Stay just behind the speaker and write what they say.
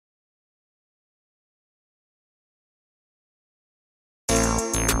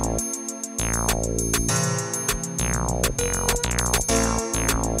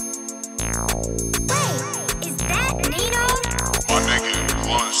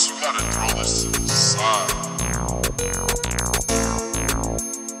Cameras to the side.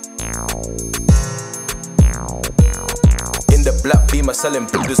 In the black beamer selling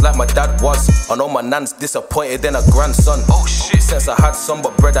blues like my dad was. I know my nan's disappointed in a grandson. Oh shit. Since I had some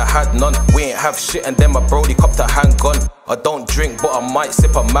but bread I had none. We ain't have shit and then my brody copped a handgun. I don't drink but I might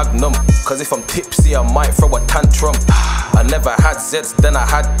sip a Magnum, cause if I'm tipsy I might throw a tantrum. I never had Zeds, then I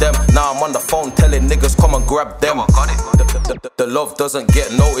had them. Now I'm on the phone telling niggas come and grab them. Yo, I got it. The love doesn't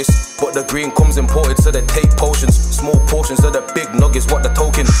get noticed, but the green comes imported, so they take potions. Small portions of the big nuggets, what the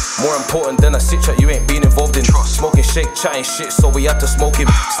token. More important than a sit chat you ain't been involved in. Smoking shake, chatting shit, so we had to smoke him.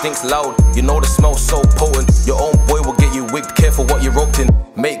 Stinks loud, you know the smell's so potent. Your own boy will get you wigged, careful what you're roped in.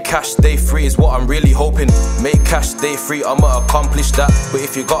 Make cash, stay free is what I'm really hoping. Make cash, stay free, I'ma accomplish that. But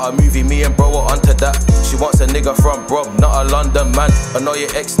if you got a movie, me and bro are onto that. She wants a nigga from Brob, not a London man. I know your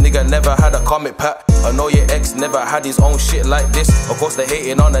ex nigga never had a Comet pack. I know your ex never had his own shit like this. Of course they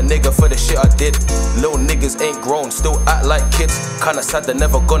hating on a nigga for the shit I did. Little niggas ain't grown, still act like kids. Kinda sad they're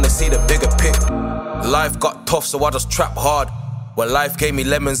never gonna see the bigger pic. Life got tough so I just trap hard. When life gave me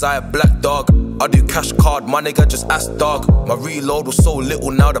lemons I a black dog. I do cash card, my nigga just ask dog. My reload was so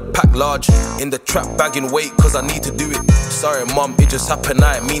little, now the pack large. In the trap bagging weight cause I need to do it. Sorry mum, it just happened,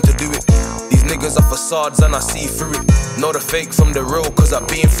 I ain't mean to do it. These niggas are facades and I see through it. Know the fake from the real cause I've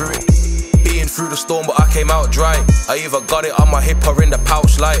been through it. Been through the storm but I came out dry. I either got it on my hip or in the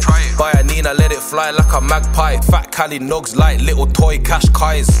pouch like. Buy a Nina, let it fly like a magpie. Fat Cali nugs like little toy cash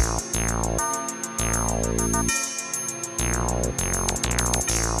kais.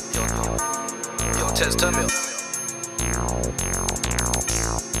 Yo, Tez, turn me up.